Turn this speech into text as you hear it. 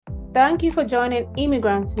Thank you for joining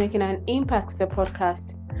Immigrants Making an Impact, the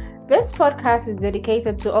podcast. This podcast is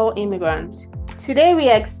dedicated to all immigrants. Today, we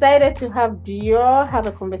are excited to have Dior have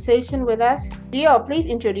a conversation with us. Dior, please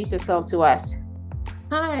introduce yourself to us.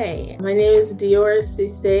 Hi, my name is Dior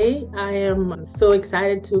Cisse. I am so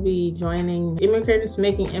excited to be joining Immigrants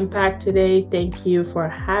Making Impact today. Thank you for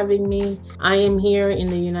having me. I am here in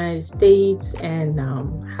the United States and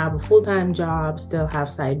have a full-time job, still have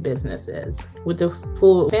side businesses with a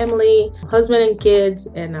full family, husband and kids.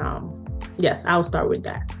 And yes, I'll start with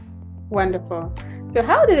that. Wonderful. So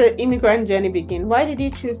how did the immigrant journey begin? Why did you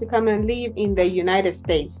choose to come and live in the United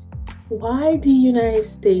States? Why the United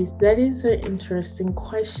States? That is an interesting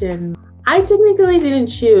question. I technically didn't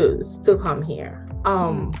choose to come here.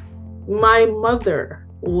 My mother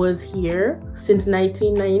was here since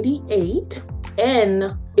 1998,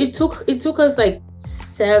 and it took us like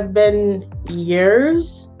 7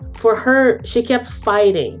 years for her. She kept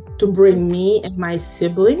fighting to bring me and my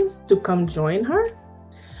siblings to come join her.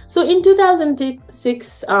 So in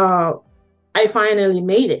 2006, I finally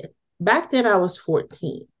made it. Back then I was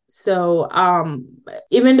 14. So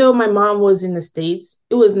even though my mom was in the States,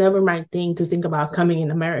 it was never my thing to think about coming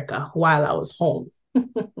in America while I was home.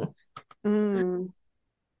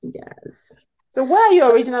 Yes. So where are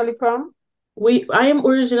you originally from? I am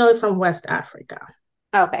originally from West Africa.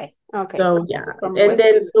 Okay. So yeah, and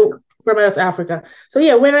then so from West Africa. So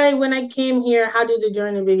yeah, when I came here, how did the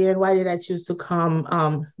journey begin? Why did I choose to come?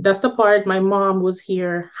 That's the part. My mom was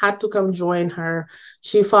here, had to come join her.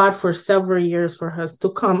 She fought for several years for us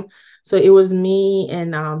to come. So it was me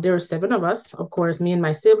and there were 7 of us, of course, me and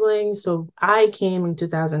my siblings. So I came in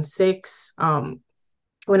 2006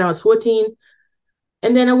 when I was 14.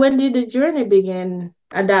 And then when did the journey begin?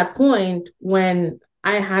 At that point when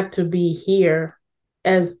I had to be here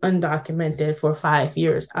as undocumented for 5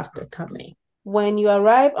 years after coming. When you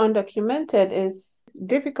arrive undocumented, it's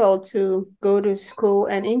difficult to go to school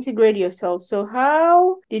and integrate yourself. So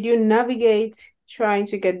how did you navigate trying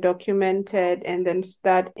to get documented and then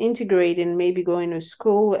start integrating, maybe going to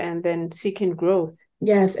school and then seeking growth?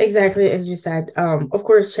 Yes, exactly as you said. Of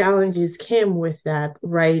course, challenges came with that,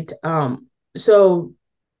 right? So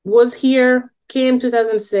was here, came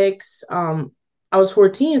 2006. I was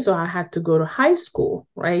 14, so I had to go to high school,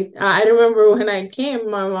 right? I remember when I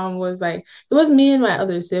came, my mom was like, it was me and my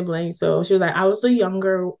other sibling. So she was like, I was the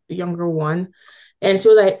younger one. And she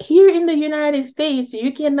was like, here in the United States,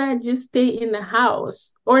 you cannot just stay in the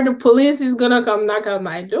house or the police is going to come knock on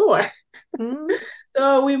my door.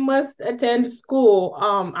 So we must attend school.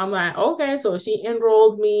 I'm like, okay. So she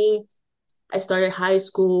enrolled me. I started high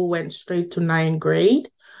school, went straight to 9th grade.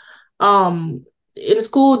 In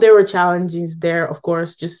school, there were challenges there, of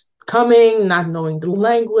course, just coming, not knowing the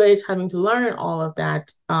language, having to learn all of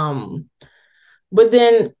that. But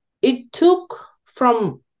then it took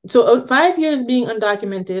 5 years being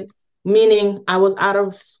undocumented, meaning I was out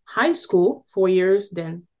of high school 4 years,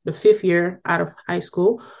 then the 5th year out of high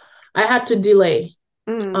school, I had to delay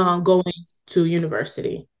going to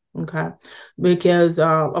university. Okay. Because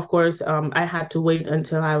of course I had to wait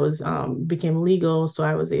until I was became legal, so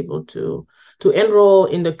I was able to enroll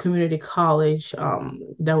in the community college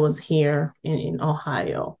that was here in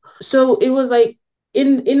Ohio. So it was like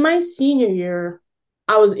in my senior year,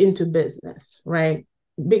 I was into business, right?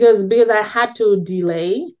 Because I had to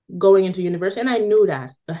delay going into university, and I knew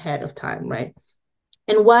that ahead of time, right?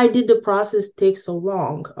 And why did the process take so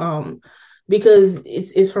long? Because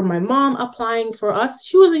it's from my mom applying for us.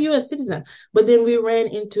 She was a US citizen, but then we ran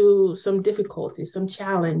into some difficulties, some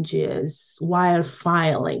challenges while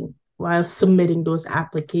submitting those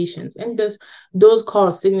applications. And those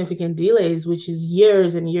caused significant delays, which is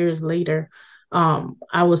years and years later.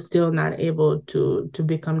 I was still not able to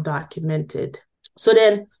become documented. So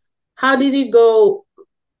then how did it go?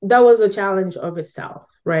 That was a challenge of itself,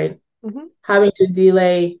 right? Having to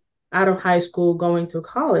delay out of high school, going to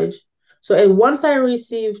college. So once I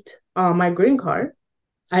received my green card,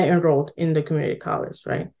 I enrolled in the community college,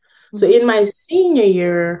 right? So in my senior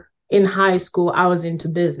year in high school, I was into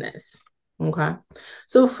business. Okay.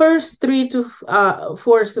 So first 3 to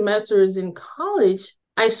 4 semesters in college,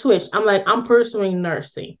 I switched. I'm like, I'm pursuing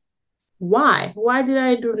nursing. Why? Why did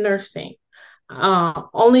I do nursing?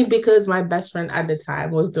 Only because my best friend at the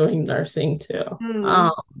time was doing nursing too.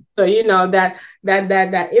 So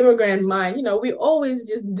that immigrant mind, we always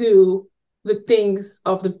just do the things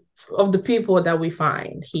of the people that we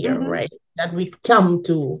find here, right? That we come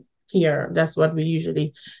to here. That's what we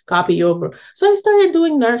usually copy over. So I started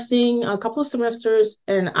doing nursing a couple of semesters,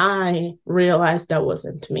 and I realized that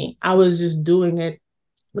wasn't me. I was just doing it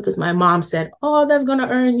because my mom said, "Oh, that's gonna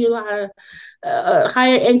earn you a lot of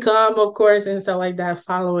higher income, of course, and stuff like that."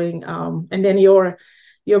 Following, and then your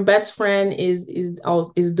best friend is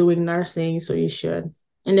doing nursing, so you should.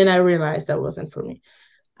 And then I realized that wasn't for me.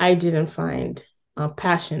 I didn't find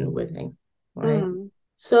passion within, right? Mm.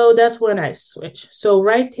 So that's when I switched. So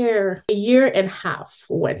right there, a year and a half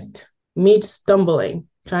went me stumbling,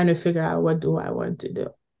 trying to figure out what do I want to do.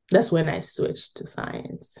 That's when I switched to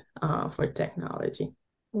science for technology.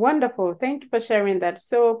 Wonderful. Thank you for sharing that.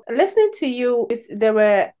 So, listening to you, there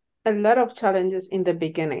were a lot of challenges in the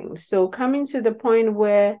beginning. So, coming to the point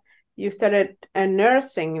where you started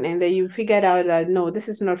nursing and then you figured out that no, this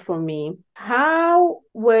is not for me. How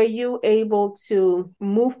were you able to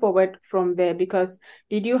move forward from there? Because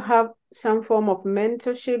did you have some form of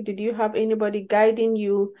mentorship? Did you have anybody guiding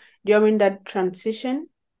you during that transition?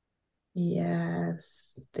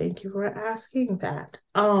 Yes, thank you for asking that.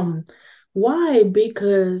 Why?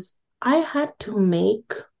 Because I had to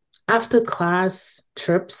make after class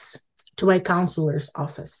trips to my counselor's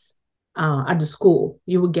office. At the school,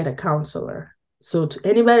 you would get a counselor. So to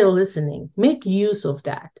anybody listening, make use of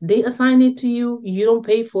that. They assign it to you, you don't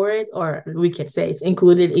pay for it, or we can say it's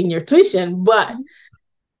included in your tuition, but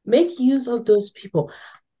make use of those people.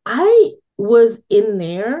 I was in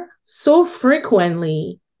there so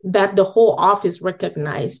frequently that the whole office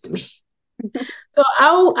recognized me. So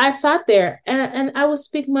I sat there and I would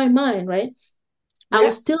speak my mind, right? I Yeah.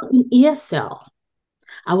 was still in ESL.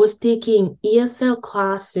 I was taking ESL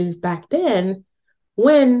classes back then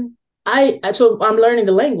when so I'm learning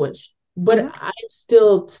the language, but Mhm. I'm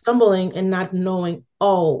still stumbling and not knowing,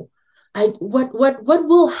 oh, what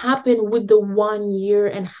will happen with the 1 year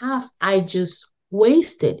and a half I just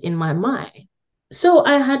wasted in my mind. So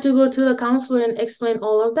I had to go to the counselor and explain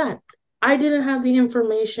all of that. I didn't have the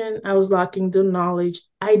information. I was lacking the knowledge.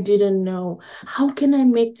 I didn't know how can I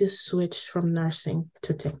make this switch from nursing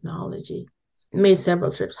to technology. Made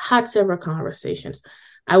several trips, had several conversations.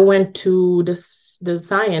 I went to the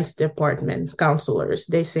science department counselors.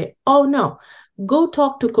 They say, "Oh no, go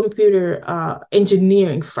talk to computer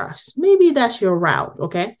engineering first. Maybe that's your route."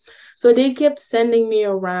 Okay. So they kept sending me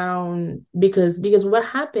around because what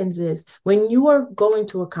happens is when you are going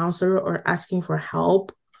to a counselor or asking for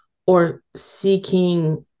help or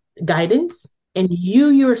seeking guidance and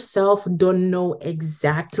you yourself don't know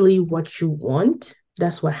exactly what you want,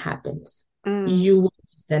 that's what happens. Mm. You will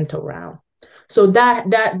be sent around. So that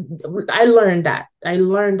I learned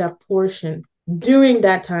that portion during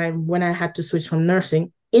that time when I had to switch from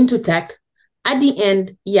nursing into tech. At the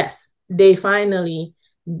end, yes, they finally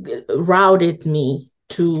routed me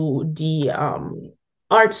to the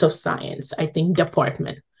arts of science, I think,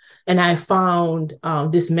 department. And I found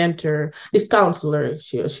this mentor, this counselor.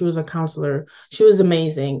 She was a counselor. She was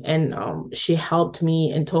amazing. And she helped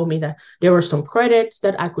me and told me that there were some credits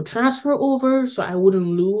that I could transfer over so I wouldn't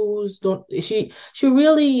lose. Don't she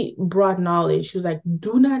really brought knowledge. She was like,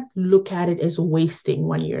 do not look at it as wasting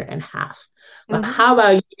 1 year and a half. But Mhm. how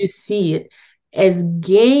about you see it as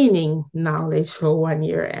gaining knowledge for 1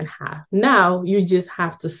 year and a half? Now you just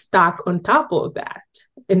have to stock on top of that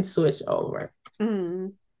and switch over.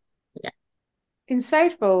 Mm. Yeah.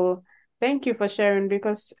 Insightful. Thank you for sharing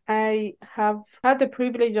because I have had the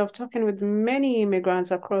privilege of talking with many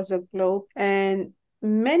immigrants across the globe, and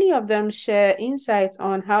many of them share insights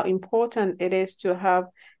on how important it is to have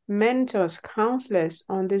mentors, counselors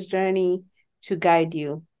on this journey to guide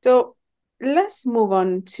you. So let's move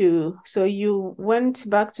on to, so you went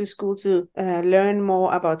back to school to learn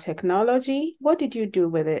more about technology. What did you do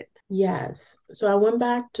with it? Yes. So I went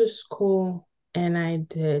back to school and I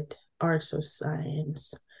did arts of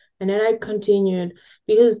science. And then I continued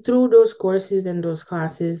because through those courses and those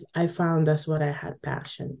classes, I found that's what I had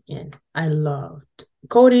passion in. I loved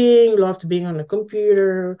coding, loved being on the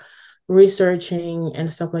computer, researching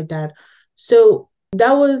and stuff like that. So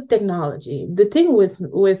that was technology. The thing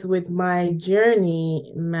with my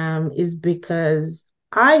journey, ma'am, is because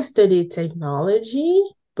I studied technology,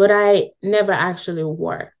 but I never actually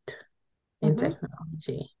worked in Mm-hmm.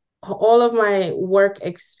 technology. All of my work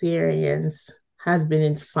experience has been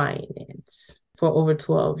in finance for over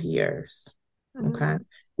 12 years. Okay. Mm-hmm.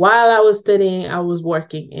 While I was studying, I was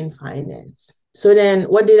working in finance. So then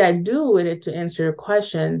what did I do with it to answer your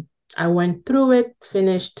question? I went through it,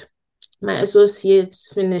 finished my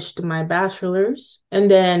associates, finished my bachelor's, and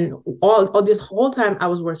then all this whole time I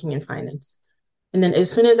was working in finance. And then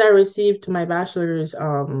as soon as I received my bachelor's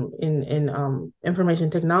in information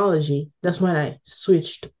technology, that's when I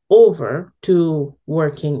switched over to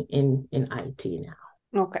working in IT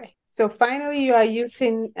now. Okay. So finally, you are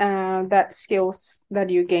using that skills that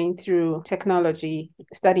you gained through technology,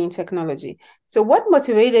 studying technology. So what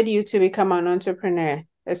motivated you to become an entrepreneur,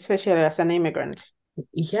 especially as an immigrant?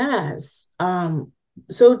 Yes.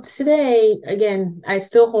 So today, again, I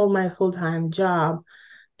still hold my full-time job.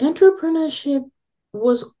 Entrepreneurship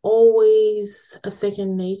was always a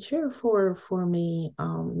second nature for me,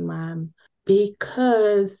 ma'am,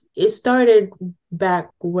 because it started back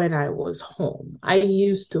when I was home. I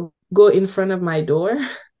used to go in front of my door.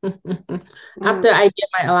 Mm, After I get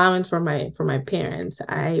my allowance from my parents,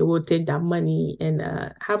 I would take that money and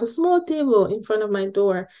have a small table in front of my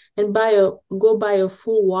door and buy a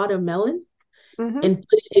full watermelon mm-hmm. and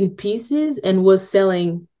put it in pieces and was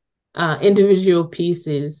selling individual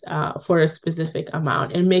pieces for a specific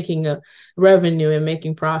amount and making a revenue and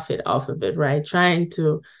making profit off of it, right? Trying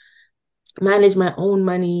to manage my own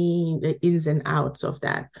money, the ins and outs of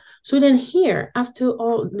that. So then here, after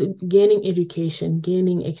all gaining education,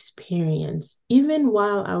 gaining experience, even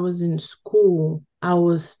while I was in school, I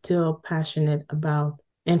was still passionate about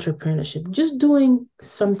entrepreneurship, just doing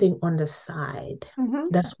something on the side. Mm-hmm.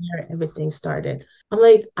 That's where everything started. I'm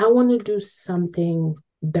like, I want to do something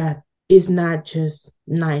that is not just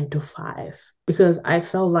 9 to 5 because I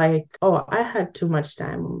felt like, oh, I had too much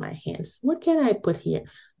time on my hands. What can I put here?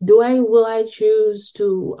 Will I choose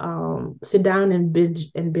to sit down and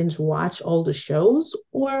binge watch all the shows,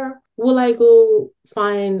 or will I go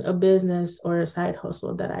find a business or a side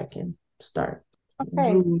hustle that I can start?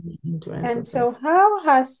 Okay. Drew me into And entrepreneur. so how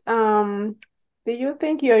has do you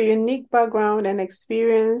think your unique background and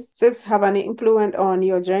experiences have an influence on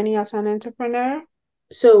your journey as an entrepreneur?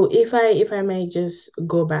 So if I may just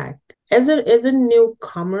go back as a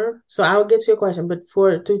newcomer, so I'll get to your question, but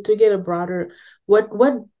for to get a broader, what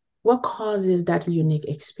causes that unique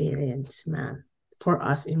experience, man, for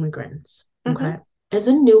us immigrants? Mm-hmm. Okay. As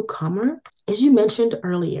a newcomer, as you mentioned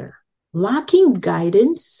earlier, lacking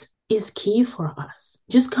guidance is key for us.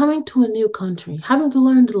 Just coming to a new country, having to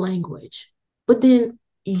learn the language, but then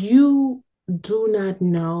you do not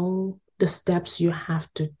know the steps you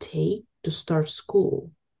have to take to start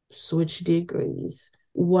school, switch degrees,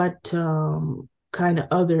 what kind of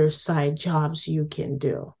other side jobs you can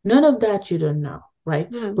do. None of that you don't know, right?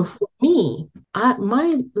 But Mm-hmm. for me,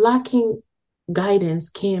 my lacking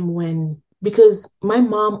guidance came when because my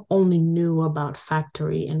mom only knew about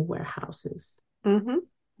factory and warehouses. Mm-hmm.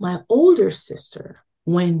 My older sister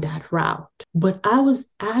went that route, but I was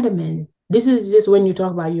adamant. This is just when you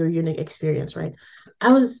talk about your unique experience, right?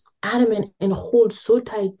 I was adamant and hold so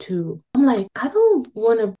tight to. I'm like, I don't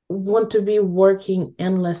want to be working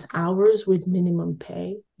endless hours with minimum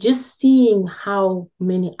pay. Just seeing how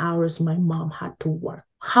many hours my mom had to work,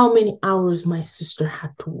 how many hours my sister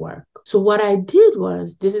had to work. So what I did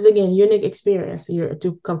was, this is again unique experience here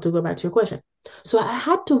to go back to your question. So I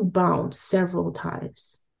had to bounce several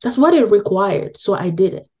times. That's what it required. So I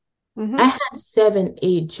did it. I Mm-hmm. had 7,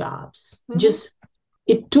 8 jobs. Mm-hmm. Just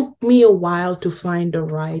it took me a while to find the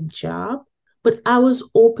right job, but I was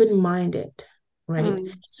open-minded, right?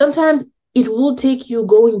 Mm-hmm. Sometimes it will take you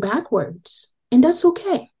going backwards, and that's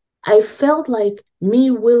okay. I felt like me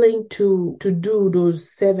willing to do those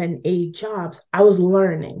 7, 8 jobs, I was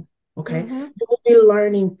learning. Okay. Mm-hmm. You will be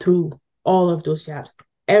learning through all of those jobs.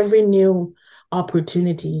 Every new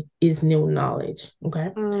opportunity is new knowledge. Okay.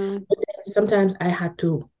 Mm-hmm. But then sometimes I had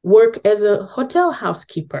to work as a hotel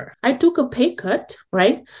housekeeper. I took a pay cut,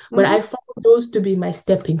 right? But Mm-hmm. I found those to be my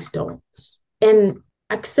stepping stones. And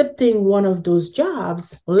accepting one of those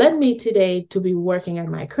jobs led me today to be working at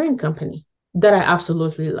my current company that I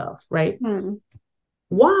absolutely love, right? Mm-hmm.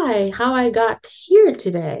 Why, how I got here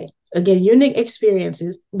today. Again, unique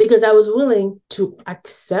experiences because I was willing to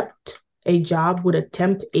accept a job with a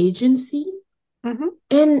temp agency. Mm-hmm.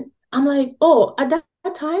 And I'm like, oh, at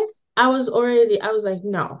that time, I was like,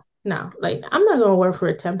 no, no, like I'm not gonna work for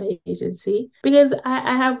a temp agency because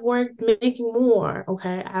I have worked making more.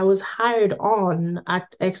 Okay. I was hired on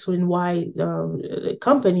at X and Y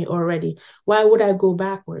company already. Why would I go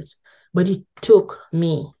backwards? But it took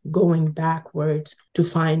me going backwards to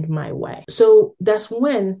find my way. So that's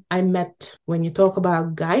when I met, when you talk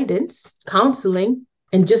about guidance, counseling,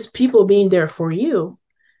 and just people being there for you,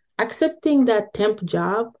 accepting that temp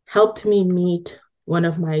job helped me meet one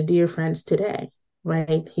of my dear friends today,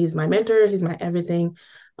 right? He's my mentor, he's my everything.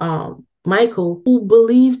 Michael, who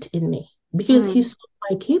believed in me because he Mm-hmm. saw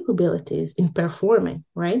my capabilities in performing,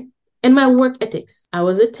 right? And my work ethics. I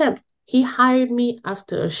was a temp. He hired me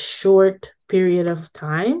after a short period of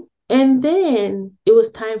time. And then it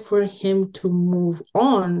was time for him to move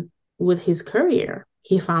on with his career.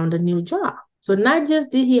 He found a new job. So not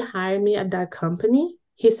just did he hire me at that company,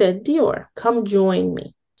 he said, Dior, come join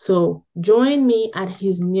me. So join me at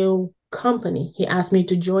his new company. He asked me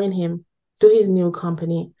to join him to his new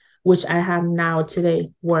company, which I have now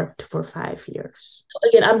today worked for 5 years.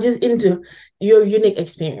 Again, I'm just into your unique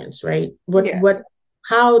experience, right? Yes.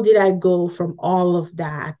 How did I go from all of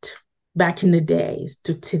that back in the days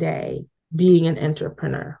to today being an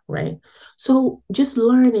entrepreneur, right? So just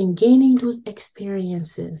learning, gaining those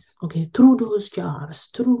experiences, okay, through those jobs,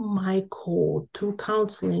 through my code, through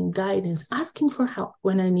counseling, guidance, asking for help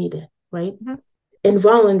when I need it, right? Mm-hmm. And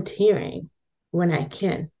volunteering when I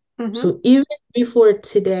can. Mm-hmm. So even before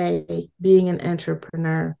today, being an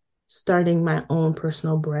entrepreneur, starting my own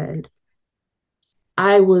personal brand,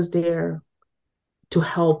 I was there to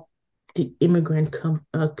help the immigrant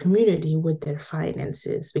community with their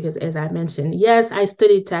finances. Because as I mentioned, yes, I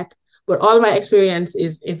studied tech, but all my experience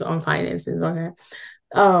is on finances. Okay.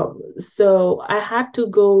 So I had to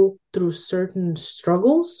go through certain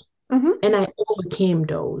struggles Mm-hmm. and I overcame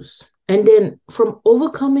those. And then from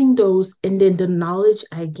overcoming those and then the knowledge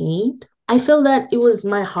I gained, I felt that it was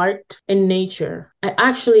my heart and nature. I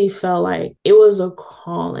actually felt like it was a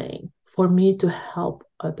calling for me to help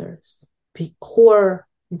others who are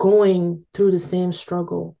going through the same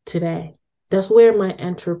struggle today. That's where my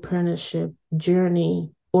entrepreneurship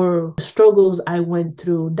journey or struggles I went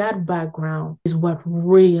through, that background is what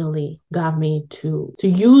really got me to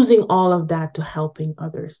using all of that to helping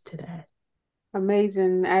others today.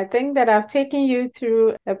 Amazing. I think that I've taken you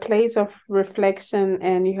through a place of reflection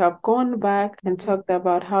and you have gone back and talked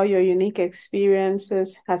about how your unique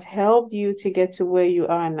experiences has helped you to get to where you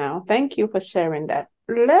are now. Thank you for sharing that.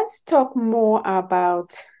 Let's talk more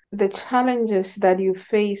about the challenges that you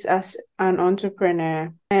face as an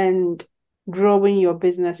entrepreneur and growing your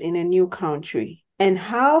business in a new country. And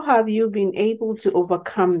how have you been able to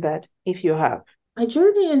overcome that if you have? My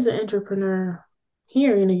journey as an entrepreneur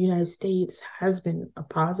here in the United States has been a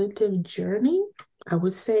positive journey. I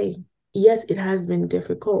would say, yes, it has been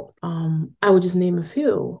difficult. I would just name a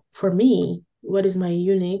few. For me, what is my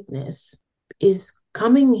uniqueness is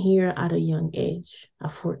coming here at a young age,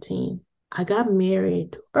 at 14. I got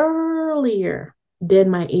married earlier than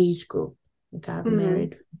my age group. I got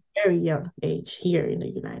married very young age here in the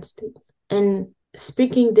United States. And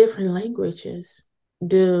speaking different languages,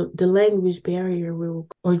 the language barrier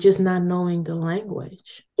or just not knowing the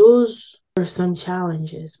language, those are some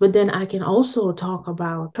challenges. But then I can also talk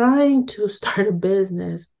about trying to start a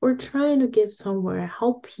business or trying to get somewhere,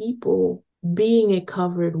 help people, being a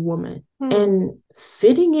covered woman. And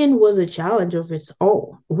fitting in was a challenge of its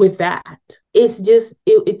own with that. It's just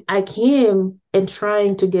I came and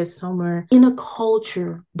trying to get somewhere in a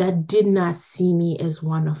culture that did not see me as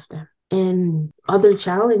one of them. And other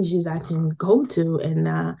challenges I can go to, and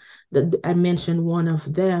I mentioned one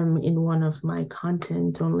of them in one of my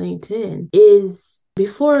content on LinkedIn, is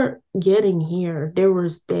before getting here, there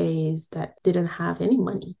was days that didn't have any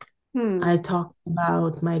money. I talked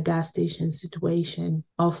about my gas station situation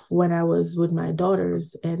of when I was with my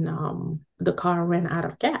daughters and the car ran out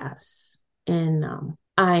of gas. And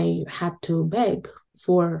I had to beg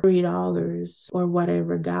for $3 or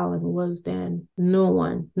whatever gallon was then. No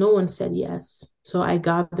one said yes. So I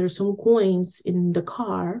gathered some coins in the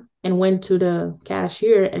car and went to the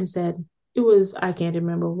cashier and said, I can't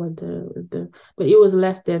remember what but it was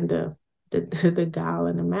less than the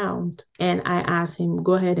gallon amount. And I asked him,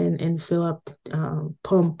 go ahead and fill up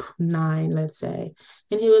pump 9, let's say.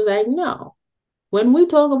 And he was like, no. When we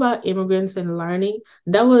talk about immigrants and learning,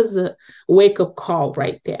 that was a wake-up call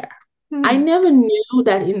right there. I never knew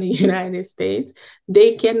that in the United States,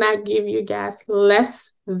 they cannot give you gas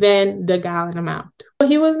less than the gallon amount. So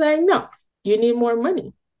he was like, no, you need more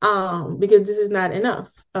money. Because this is not enough.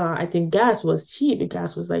 I think gas was cheap.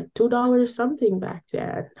 Gas was like $2 something back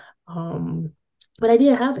then. But I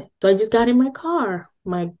didn't have it. So I just got in my car.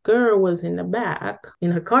 My girl was in the back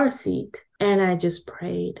in her car seat. And I just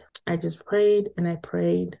prayed. I just prayed and I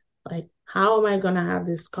prayed. Like, how am I going to have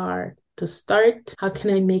this car to start? How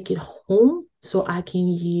can I make it home so I can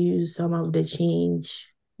use some of the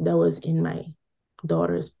change that was in my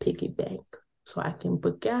daughter's piggy bank? So I can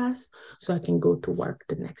put gas, so I can go to work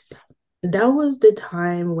the next day. That was the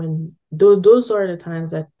time when, those are the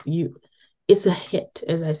times that it's a hit,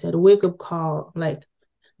 as I said, wake up call. Like,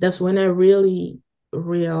 that's when I really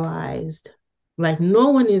realized, like, no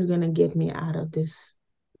one is going to get me out of this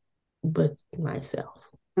but myself.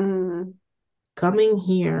 Coming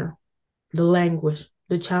here, the language,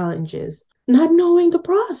 the challenges, not knowing the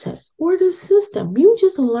process or the system, you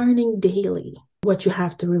just learning daily. What you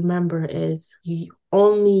have to remember is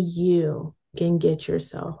only you can get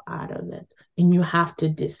yourself out of it. And you have to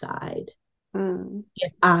decide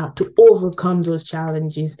get out, to overcome those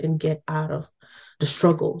challenges and get out of the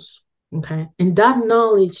struggles. Okay. And that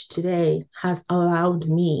knowledge today has allowed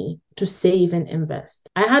me to save and invest.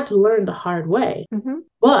 I had to learn the hard way,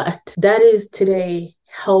 but that is today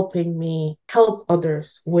helping me help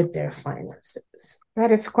others with their finances.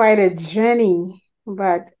 That is quite a journey.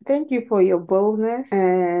 But thank you for your boldness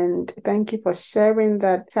and thank you for sharing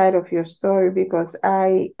that side of your story, because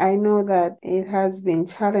I know that it has been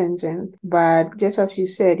challenging, but just as you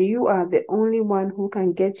said, you are the only one who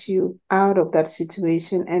can get you out of that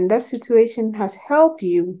situation, and that situation has helped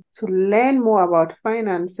you to learn more about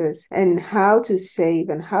finances and how to save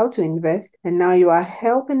and how to invest, and now you are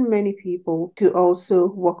helping many people to also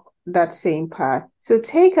work that same path. So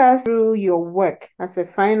take us through your work as a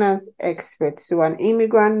finance expert, so an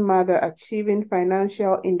immigrant mother achieving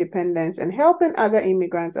financial independence and helping other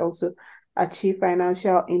immigrants also achieve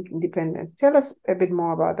financial independence. Tell us a bit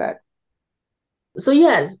more about that. So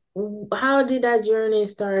yes, how did that journey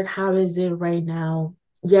start? How is it right now?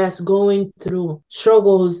 Yes, going through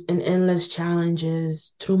struggles and endless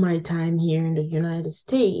challenges through my time here in the United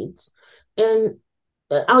States. And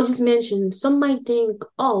I'll just mention, some might think,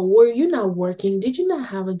 oh, were you not working? Did you not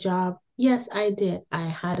have a job? Yes, I did. I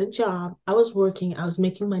had a job. I was working. I was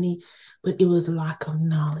making money, but it was a lack of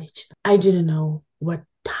knowledge. I didn't know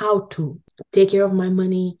how to take care of my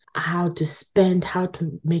money, how to spend, how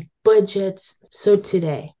to make budgets. So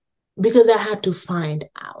today, because I had to find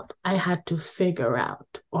out, I had to figure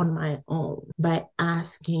out on my own by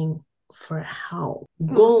asking for help,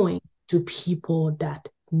 going to people that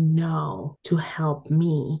know to help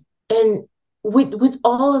me. And with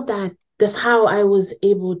all of that, that's how I was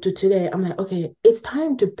able to today. I'm like, okay, it's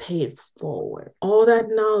time to pay it forward. All that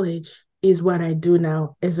knowledge is what I do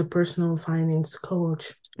now as a personal finance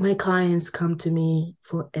coach. My clients come to me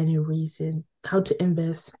for any reason, how to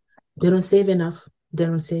invest. They don't save enough. They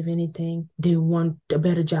don't save anything. They want a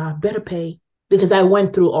better job, better pay, because I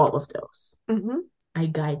went through all of those. I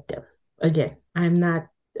guide them. Again, I'm not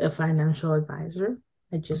a financial advisor.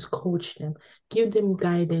 I just coach them, give them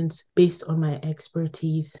guidance based on my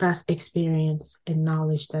expertise, past experience, and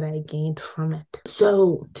knowledge that I gained from it.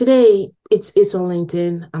 So today, it's on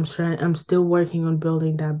LinkedIn. I'm still working on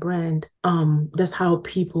building that brand. That's how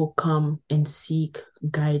people come and seek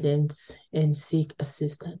guidance and seek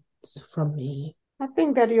assistance from me. I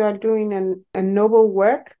think that you are doing a noble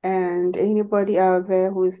work, and anybody out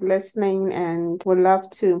there who is listening and would love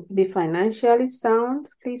to be financially sound,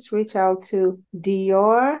 please reach out to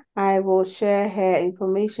Dior. I will share her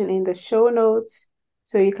information in the show notes,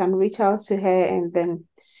 so you can reach out to her and then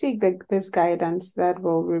seek this guidance that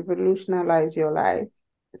will revolutionize your life.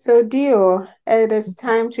 So Dior, it is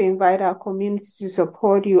time to invite our community to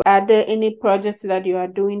support you. Are there any projects that you are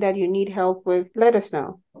doing that you need help with? Let us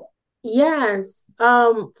know. Yes.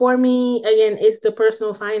 For me, again, it's the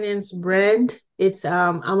personal finance brand. It's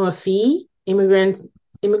I'm a fee immigrant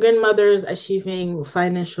mothers achieving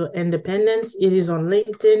financial independence. It is on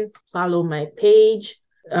LinkedIn. Follow my page.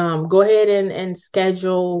 Go ahead and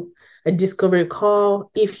schedule a discovery call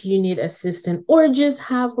if you need assistance or just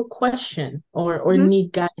have a question or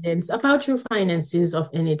need guidance about your finances of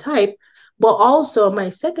any type. But also my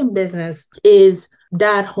second business is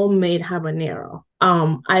that homemade habanero.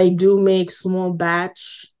 I do make small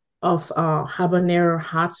batch of habanero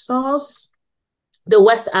hot sauce, the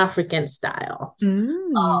West African style.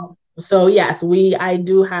 So yes, I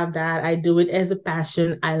do have that. I do it as a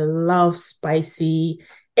passion. I love spicy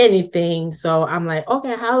anything. So I'm like,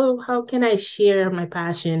 okay, how can I share my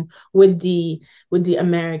passion with the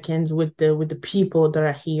Americans, with the people that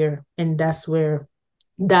are here? And that's where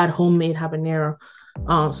that homemade habanero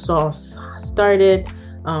sauce started.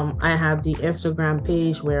 I have the Instagram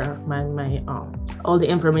page where my all the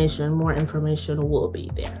information, more information will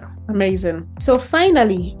be there. Amazing. So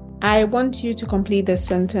finally, I want you to complete the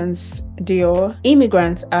sentence, Dior.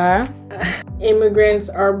 Immigrants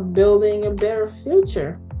are building a better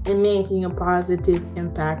future and making a positive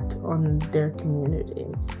impact on their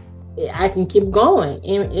communities. I can keep going.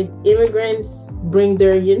 Immigrants bring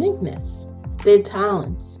their uniqueness, their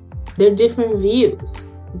talents, their different views.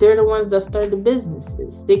 They're the ones that start the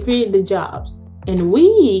businesses. They create the jobs. And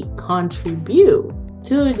we contribute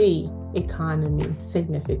to the economy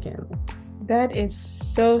significantly. That is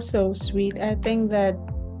so sweet. I think that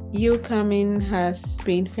you coming has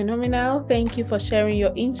been phenomenal. Thank you for sharing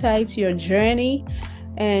your insights, your journey,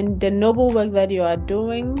 and the noble work that you are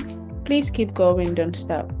doing. Please keep going. Don't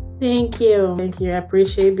stop. Thank you. Thank you. I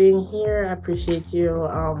appreciate being here. I appreciate you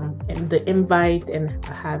and the invite and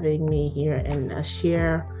having me here and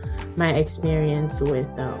share my experience with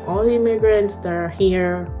all the immigrants that are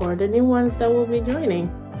here or the new ones that will be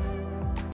joining.